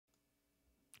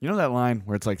You know that line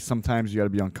where it's like sometimes you got to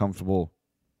be uncomfortable.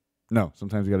 No,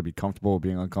 sometimes you got to be comfortable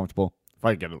being uncomfortable. If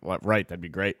I get it right, that'd be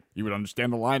great. You would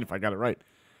understand the line if I got it right.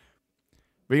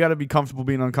 But you got to be comfortable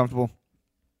being uncomfortable.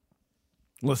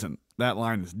 Listen, that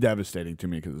line is devastating to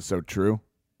me because it's so true.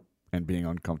 And being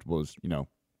uncomfortable is,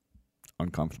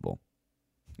 uncomfortable.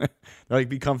 They're like,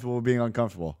 be comfortable with being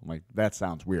uncomfortable. I'm like, that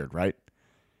sounds weird, right?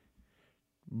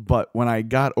 But when I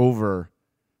got over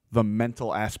the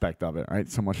mental aspect of it, right?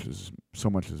 So much is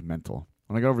mental.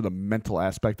 When I got over the mental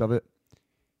aspect of it,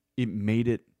 it made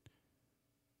it,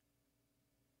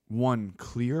 one,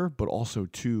 clear, but also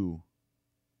two,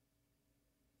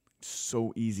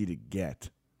 so easy to get.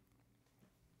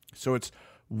 So it's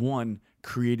one,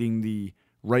 creating the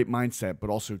right mindset, but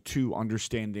also two,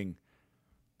 understanding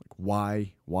like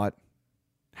why, what,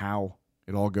 how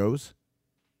it all goes.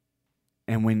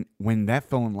 And when that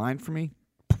fell in line for me,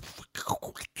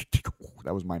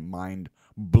 that was my mind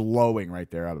blowing right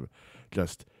there out of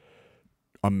just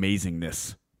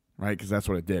amazingness, right? Because that's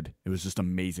what it did. It was just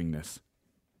amazingness.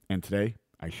 And today,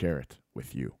 I share it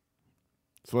with you.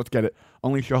 So let's get it.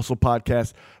 Unleash Your Hustle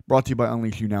podcast, brought to you by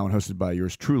Unleash You Now and hosted by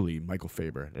yours truly, Michael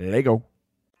Faber. Lego.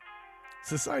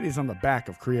 Society is on the back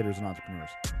of creators and entrepreneurs.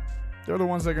 They're the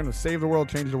ones that are going to save the world,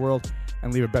 change the world,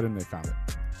 and leave it better than they found it.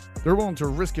 They're willing to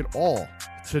risk it all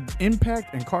to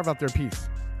impact and carve out their piece.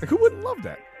 Like, who wouldn't love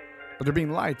that? But they're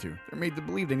being lied to. They're made to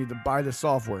believe they need to buy this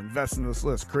software, invest in this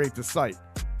list, create this site.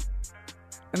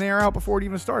 And they are out before it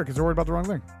even started because they're worried about the wrong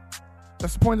thing.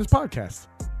 That's the point of this podcast.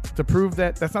 To prove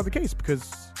that that's not the case,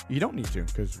 because you don't need to,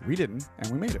 because we didn't,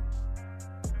 and we made it.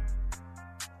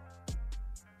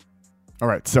 All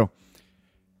right, so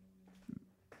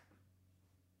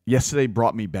yesterday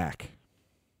brought me back.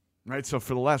 Right, so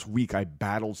for the last week, I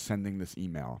battled sending this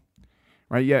email.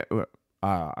 Right, yeah,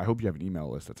 I hope you have an email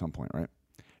list at some point, right?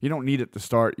 You don't need it to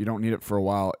start. You don't need it for a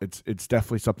while. It's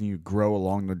definitely something you grow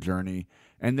along the journey,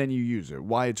 and then you use it.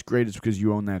 Why it's great is because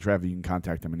you own that traffic. You can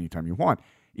contact them anytime you want,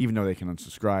 even though they can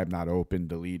unsubscribe, not open,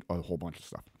 delete, a whole bunch of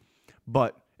stuff.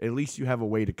 But at least you have a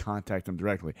way to contact them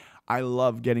directly. I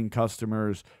love getting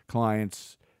customers,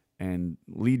 clients, and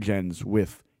lead gens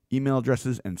with email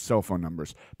addresses and cell phone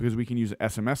numbers because we can use an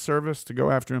SMS service to go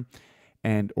after them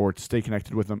or to stay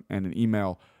connected with them, and an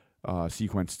email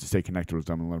sequence to stay connected with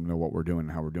them and let them know what we're doing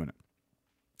and how we're doing it.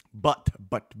 But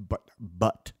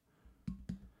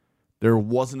there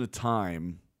was a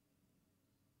time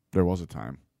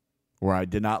where I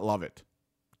did not love it.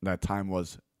 That time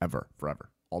was forever,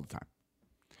 all the time.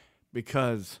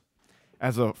 Because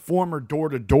as a former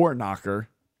door-to-door knocker,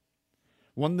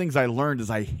 one of the things I learned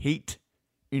is I hate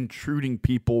intruding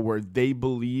people where they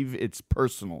believe it's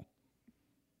personal.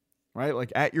 Right?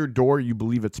 Like at your door, you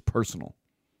believe it's personal.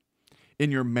 In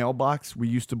your mailbox, we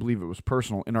used to believe it was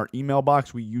personal. In our email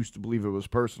box, we used to believe it was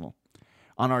personal.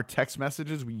 On our text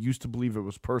messages, we used to believe it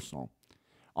was personal.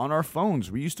 On our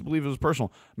phones, we used to believe it was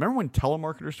personal. Remember when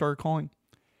telemarketers started calling?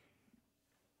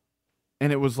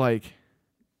 And it was like,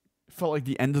 it felt like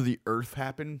the end of the earth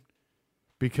happened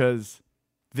because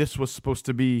this was supposed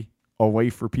to be a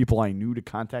way for people I knew to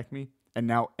contact me. And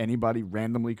now anybody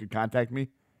randomly could contact me.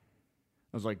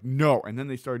 I was like, no. And then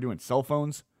they started doing cell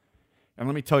phones. And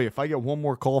let me tell you, if I get one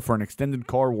more call for an extended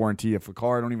car warranty, if a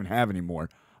car I don't even have anymore,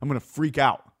 I'm going to freak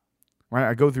out. Right?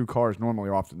 I go through cars normally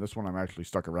often. This one I'm actually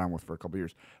stuck around with for a couple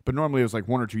years. But normally it was like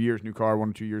 1 or 2 years, new car, 1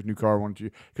 or 2 years, new car, 1 or 2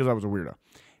 years, because I was a weirdo.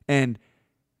 And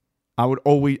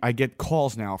I get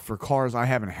calls now for cars I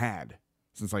haven't had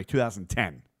since like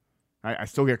 2010. Right? I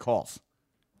still get calls.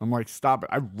 I'm like, stop it.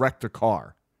 I wrecked a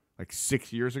car like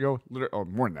 6 years ago.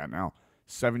 More than that now.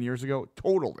 7 years ago.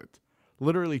 Totaled it.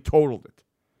 Literally totaled it.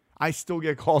 I still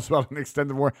get calls about an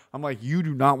extended warranty. I'm like, you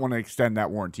do not want to extend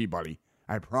that warranty, buddy.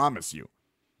 I promise you.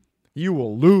 You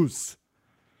will lose.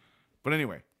 But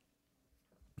anyway,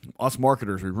 us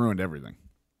marketers, we ruined everything.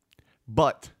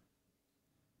 But,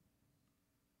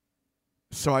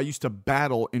 so I used to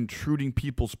battle intruding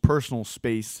people's personal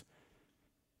space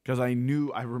because I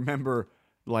remember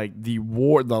like the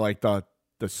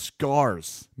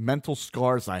scars, mental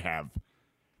scars I have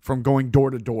from going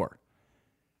door to door.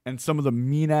 And some of the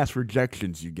mean-ass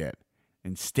rejections you get,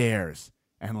 and stares,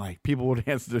 and like people would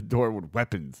answer the door with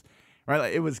weapons, right?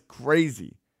 Like, it was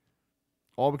crazy.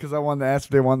 All because I wanted to ask if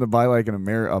they wanted to buy like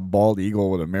a bald eagle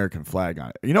with an American flag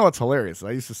on it. You know what's hilarious? I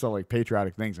used to sell like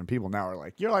patriotic things, and people now are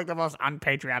like, "You're like the most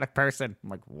unpatriotic person." I'm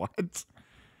like, what?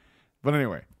 But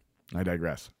anyway, I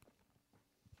digress.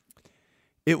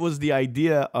 It was the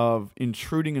idea of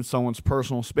intruding in someone's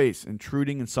personal space,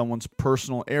 intruding in someone's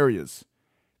personal areas.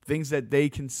 Things that they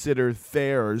consider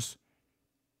theirs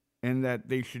and that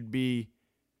they should be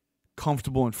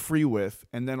comfortable and free with,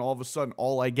 and then all of a sudden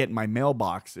all I get in my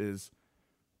mailbox is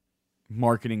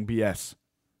marketing BS.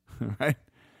 Right?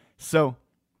 So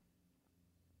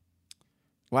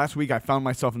last week I found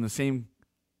myself in the same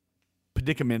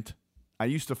predicament I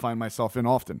used to find myself in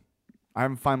often. I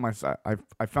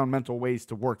found mental ways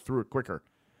to work through it quicker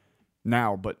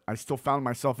now, but I still found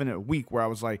myself in it a week where I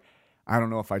was like, I don't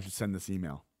know if I should send this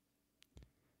email.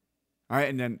 All right,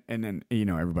 and then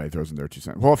everybody throws in their 2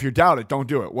 cents. Well, if you doubt it, don't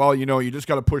do it. Well, you just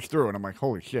got to push through. And I'm like,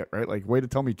 holy shit, right? Like, way to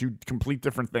tell me 2 complete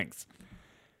different things.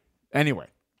 Anyway,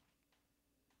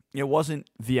 it wasn't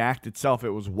the act itself.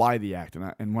 It was why the act.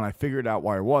 And when I figured out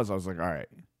why it was, I was like, all right,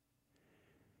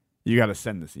 you got to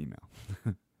send this email.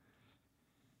 All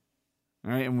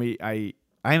right, and I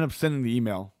ended up sending the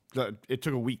email. It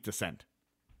took a week to send.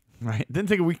 Right? It didn't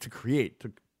take a week to create. It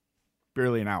took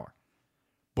barely an hour.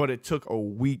 But it took a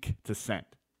week to send.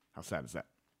 How sad is that?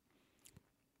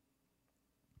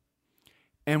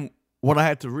 And what I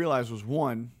had to realize was,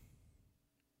 one,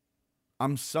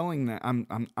 I'm selling that.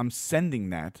 I'm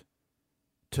sending that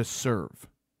to serve.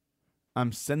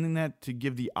 I'm sending that to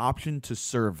give the option to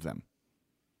serve them.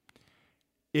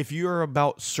 If you're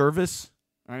about service,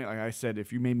 right, like I said,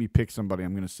 if you made me pick somebody,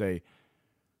 I'm going to say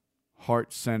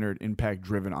heart-centered,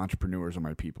 impact-driven entrepreneurs are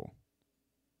my people.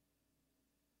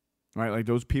 Right, like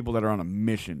those people that are on a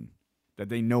mission, that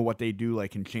they know what they do,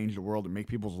 like, can change the world and make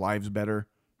people's lives better,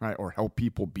 right, or help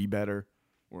people be better,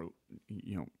 or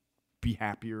be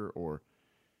happier, or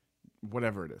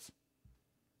whatever it is.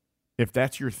 If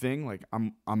that's your thing, like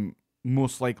I'm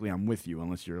most likely I'm with you,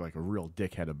 unless you're like a real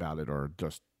dickhead about it or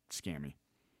just scammy.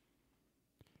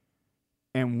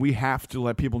 And we have to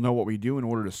let people know what we do in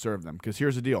order to serve them. Because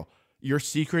here's the deal: your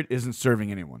secret isn't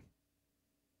serving anyone.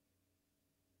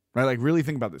 Right? Like, really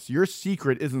think about this. Your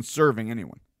secret isn't serving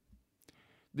anyone.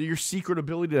 Your secret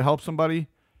ability to help somebody,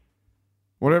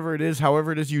 whatever it is,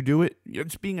 however it is you do it,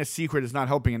 it's being a secret is not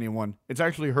helping anyone. It's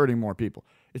actually hurting more people.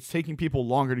 It's taking people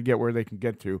longer to get where they can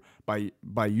get to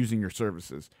by using your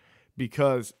services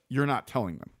because you're not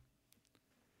telling them.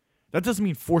 That doesn't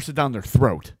mean force it down their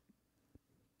throat.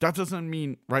 That doesn't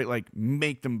mean, right, like,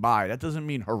 make them buy. That doesn't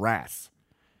mean harass.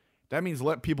 That means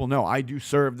let people know, I do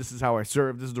serve. This is how I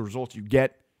serve. This is the results you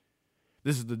get.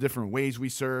 This is the different ways we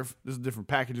serve. This is the different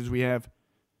packages we have.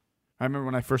 I remember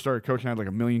when I first started coaching, I had like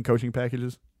 1 million coaching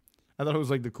packages. I thought it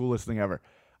was like the coolest thing ever.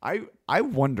 I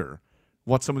wonder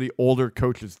what some of the older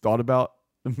coaches thought about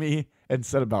me and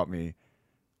said about me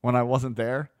when I wasn't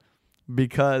there,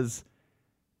 because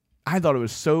I thought it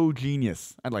was so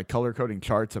genius. I had like color coding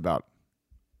charts about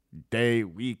day,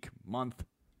 week, month,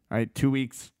 right? 2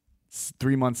 weeks,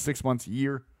 3 months, 6 months,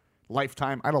 year,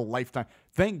 lifetime. I had a lifetime.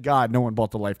 Thank God no one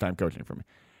bought the lifetime coaching from me,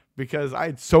 because I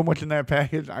had so much in that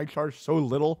package. I charged so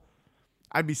little.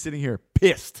 I'd be sitting here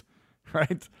pissed,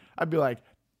 right? I'd be like,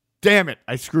 damn it,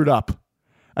 I screwed up.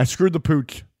 I screwed the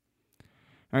pooch.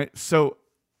 All right? So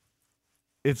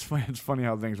it's funny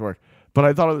how things work. But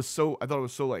I thought it was so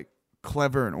like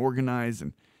clever and organized,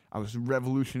 and I was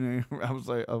revolutionary. I was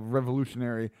like a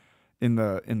revolutionary in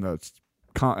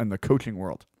the coaching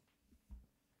world.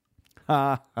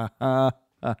 Ha ha ha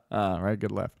ha ha. Right,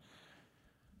 good laugh.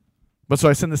 But so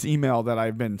I send this email that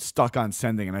I've been stuck on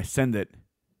sending, and I send it.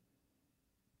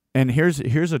 And here's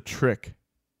a trick.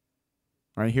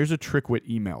 All right, here's a trick with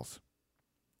emails.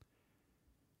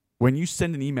 When you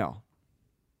send an email,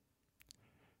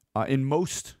 in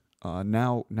most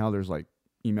now there's like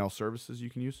email services you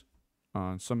can use.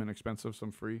 Some inexpensive,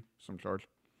 some free, some charge,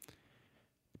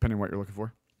 depending on what you're looking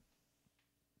for.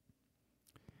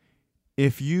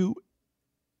 If you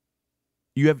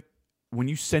have, when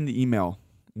you send the email,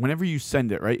 whenever you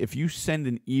send it, right? If you send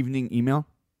an evening email,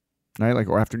 right, like,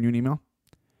 or afternoon email,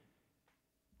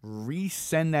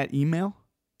 resend that email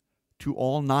to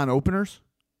all non-openers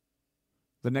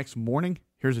the next morning.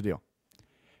 Here's the deal.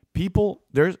 People,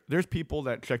 there's people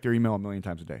that check their email 1 million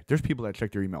times a day. There's people that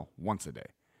check their email once a day.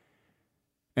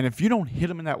 And if you don't hit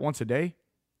them in that once a day,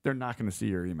 they're not going to see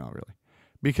your email, really.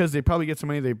 Because they probably get some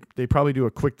money, they probably do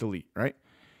a quick delete, right?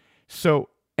 So,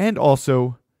 and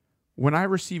also, when I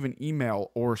receive an email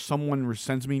or someone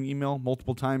sends me an email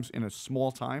multiple times in a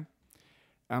small time,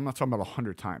 and I'm not talking about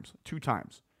 100 times, 2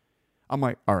 times, I'm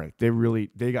like, all right,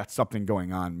 they got something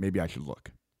going on. Maybe I should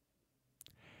look.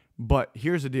 But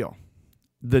here's the deal.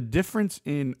 The difference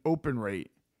in open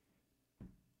rate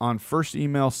on first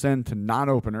email sent to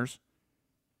non-openers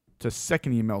to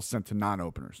second email sent to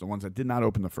non-openers, the ones that did not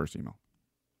open the first email.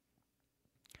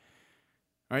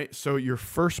 All right, so your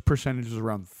first percentage is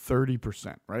around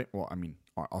 30%, right? Well, I mean,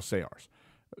 I'll say ours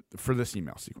for this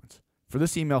email sequence. For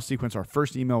this email sequence, our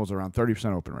first email was around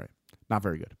 30% open rate. Not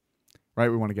very good, right?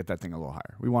 We want to get that thing a little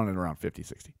higher. We want it around 50,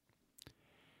 60.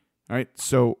 All right,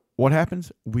 so what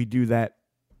happens? We do that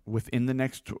within the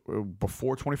next,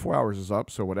 before 24 hours is up.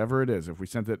 So whatever it is, if we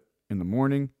sent it in the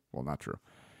morning, well, not true.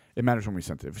 It matters when we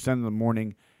sent it. If we send it in the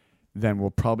morning, then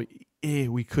we'll probably,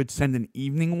 we could send an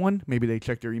evening one. Maybe they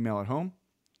check their email at home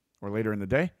or later in the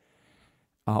day.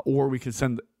 Or we could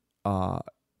send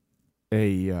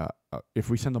if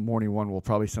we send a morning one, we'll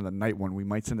probably send a night one. We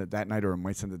might send it that night or it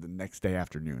might send it the next day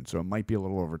afternoon. So it might be a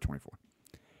little over 24.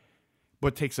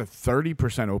 But takes a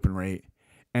 30% open rate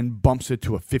and bumps it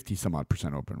to a 50 some odd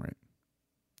percent open rate.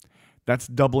 That's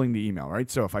doubling the email,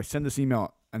 right? So if I send this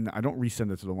email, and I don't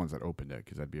resend it to the ones that opened it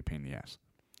because that'd be a pain in the ass.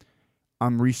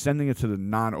 I'm resending it to the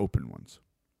non-open ones,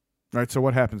 right? So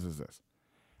what happens is this.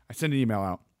 I send an email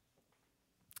out.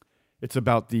 It's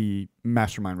about the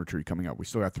mastermind retreat coming up. We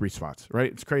still got 3 spots,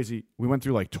 right? It's crazy. We went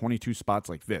through like 22 spots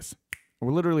like this.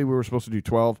 We were supposed to do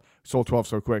 12, sold 12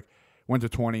 so quick, went to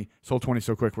 20, sold 20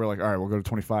 so quick. We're like, all right, we'll go to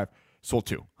 25, sold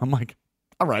 2. I'm like,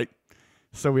 all right.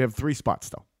 So we have 3 spots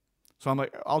still. So I'm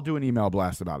like, I'll do an email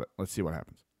blast about it. Let's see what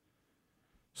happens.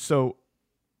 So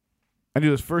I do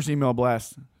this first email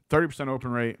blast, 30%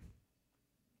 open rate,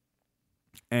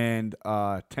 and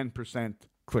 10%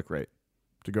 click rate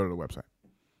to go to the website.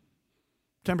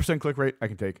 10% click rate, I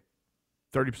can take.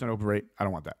 30% open rate, I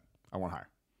don't want that. I want higher.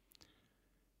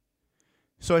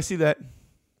 So I see that,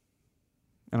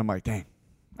 and I'm like, dang,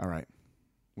 all right.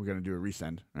 We're going to do a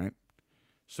resend, right?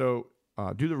 So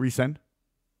do the resend,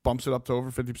 bumps it up to over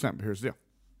 50%. But here's the deal.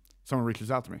 Someone reaches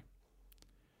out to me.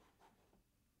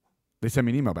 They send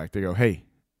me an email back. They go, hey,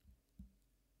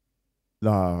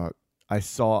 I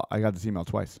got this email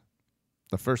twice.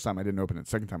 The first time I didn't open it. The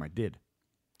second time I did.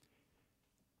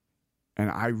 And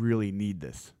I really need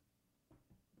this.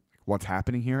 What's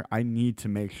happening here? I need to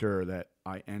make sure that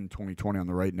I end 2020 on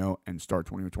the right note and start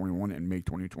 2021 and make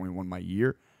 2021 my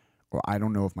year, or I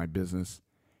don't know if my business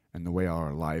and the way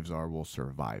our lives are will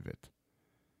survive it.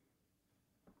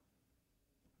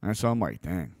 And so I'm like,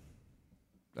 dang,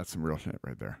 that's some real shit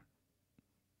right there.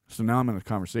 So now I'm in a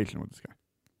conversation with this guy.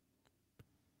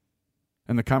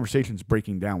 And the conversation's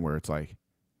breaking down where it's like,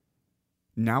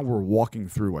 now we're walking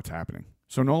through what's happening.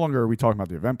 So no longer are we talking about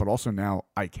the event, but also now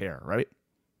I care, right?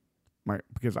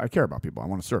 Because I care about people. I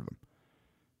want to serve them.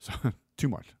 So too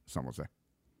much, some would say.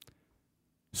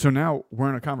 So now we're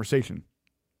in a conversation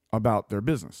about their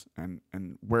business and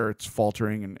where it's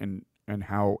faltering and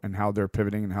how they're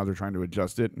pivoting and how they're trying to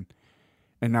adjust it.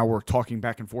 And now we're talking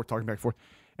back and forth.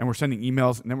 And we're sending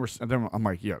emails. And then I'm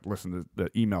like, yeah, listen, the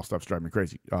email stuff's driving me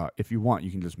crazy. If you want,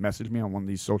 you can just message me on one of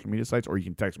these social media sites, or you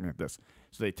can text me at this.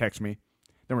 So they text me.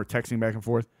 Then we're texting back and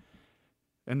forth.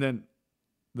 And then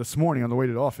this morning on the way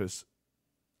to the office,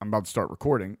 I'm about to start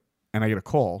recording, and I get a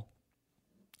call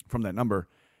from that number.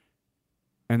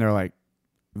 And they're like,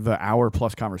 the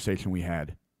hour-plus conversation we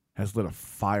had has lit a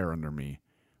fire under me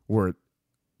where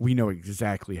we know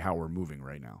exactly how we're moving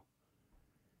right now.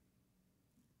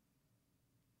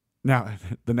 Now,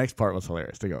 the next part was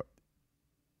hilarious. They go,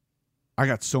 I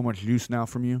got so much use now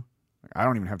from you. I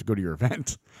don't even have to go to your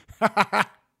event.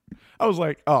 I was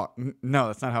like, oh, no,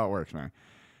 that's not how it works, man.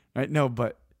 Right? No,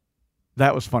 but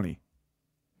that was funny.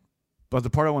 But the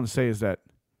part I want to say is that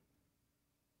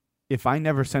if I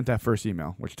never sent that first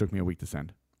email, which took me a week to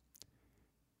send,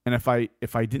 and if I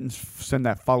didn't send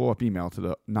that follow-up email to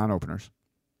the non-openers,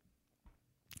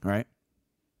 right,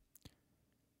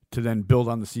 to then build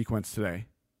on the sequence today,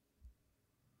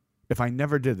 if I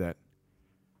never did that,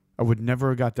 I would never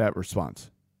have got that response.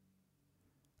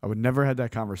 I would never have had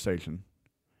that conversation,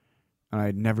 and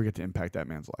I'd never get to impact that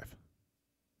man's life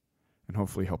and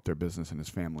hopefully help their business and his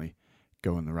family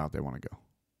go in the route they want to go.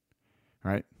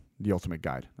 All right? The ultimate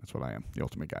guide. That's what I am, the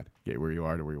ultimate guide. Get where you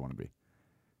are to where you want to be.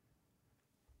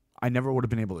 I never would have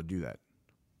been able to do that.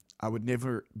 I would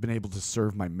never been able to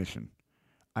serve my mission.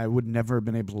 I would never have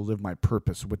been able to live my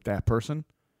purpose with that person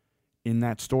in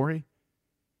that story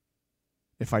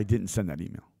if I didn't send that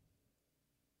email.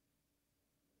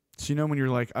 So when you're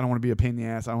like, I don't want to be a pain in the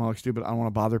ass, I don't want to look stupid, I don't want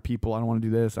to bother people, I don't want to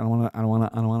do this, I don't want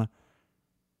to.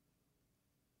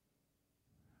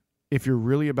 If you're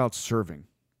really about serving,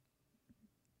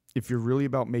 if you're really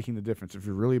about making the difference, if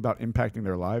you're really about impacting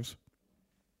their lives,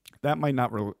 that might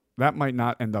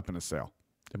not end up in a sale.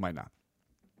 It might not.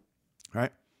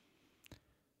 Right?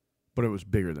 But it was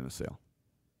bigger than a sale.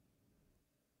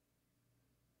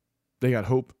 They got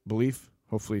hope, belief,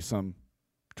 hopefully some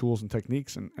tools and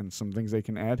techniques and some things they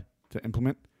can add to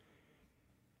implement.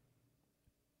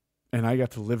 And I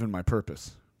got to live in my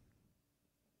purpose,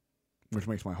 which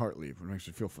makes my heart leap, which makes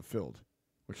me feel fulfilled,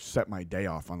 which set my day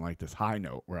off on like this high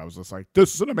note where I was just like,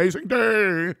 this is an amazing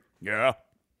day. Yeah.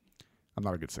 I'm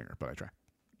not a good singer, but I try.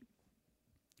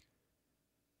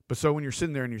 But so when you're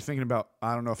sitting there and you're thinking about,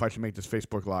 I don't know if I should make this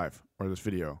Facebook Live or this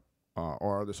video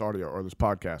or this audio or this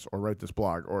podcast or write this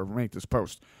blog or make this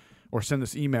post or send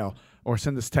this email or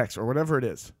send this text or whatever it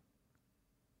is.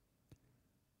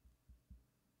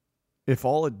 If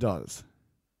all it does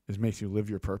is makes you live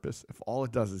your purpose, if all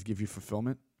it does is give you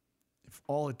fulfillment, if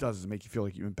all it does is make you feel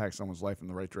like you impact someone's life in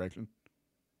the right direction,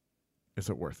 is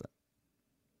it worth it?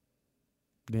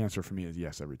 The answer for me is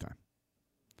yes every time.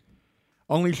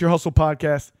 Unleash Your Hustle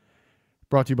podcast,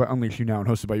 brought to you by Unleash You Now and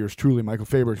hosted by yours truly, Michael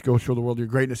Faber. Go show the world your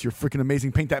greatness. You're freaking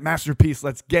amazing. Paint that masterpiece.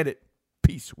 Let's get it.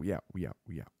 Peace. We out.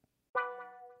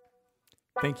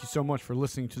 Thank you so much for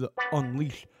listening to the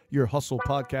Unleash Your Hustle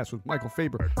podcast with Michael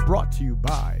Faber, brought to you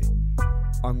by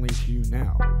Unleash You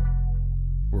Now,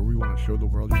 where we want to show the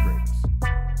world your greatness.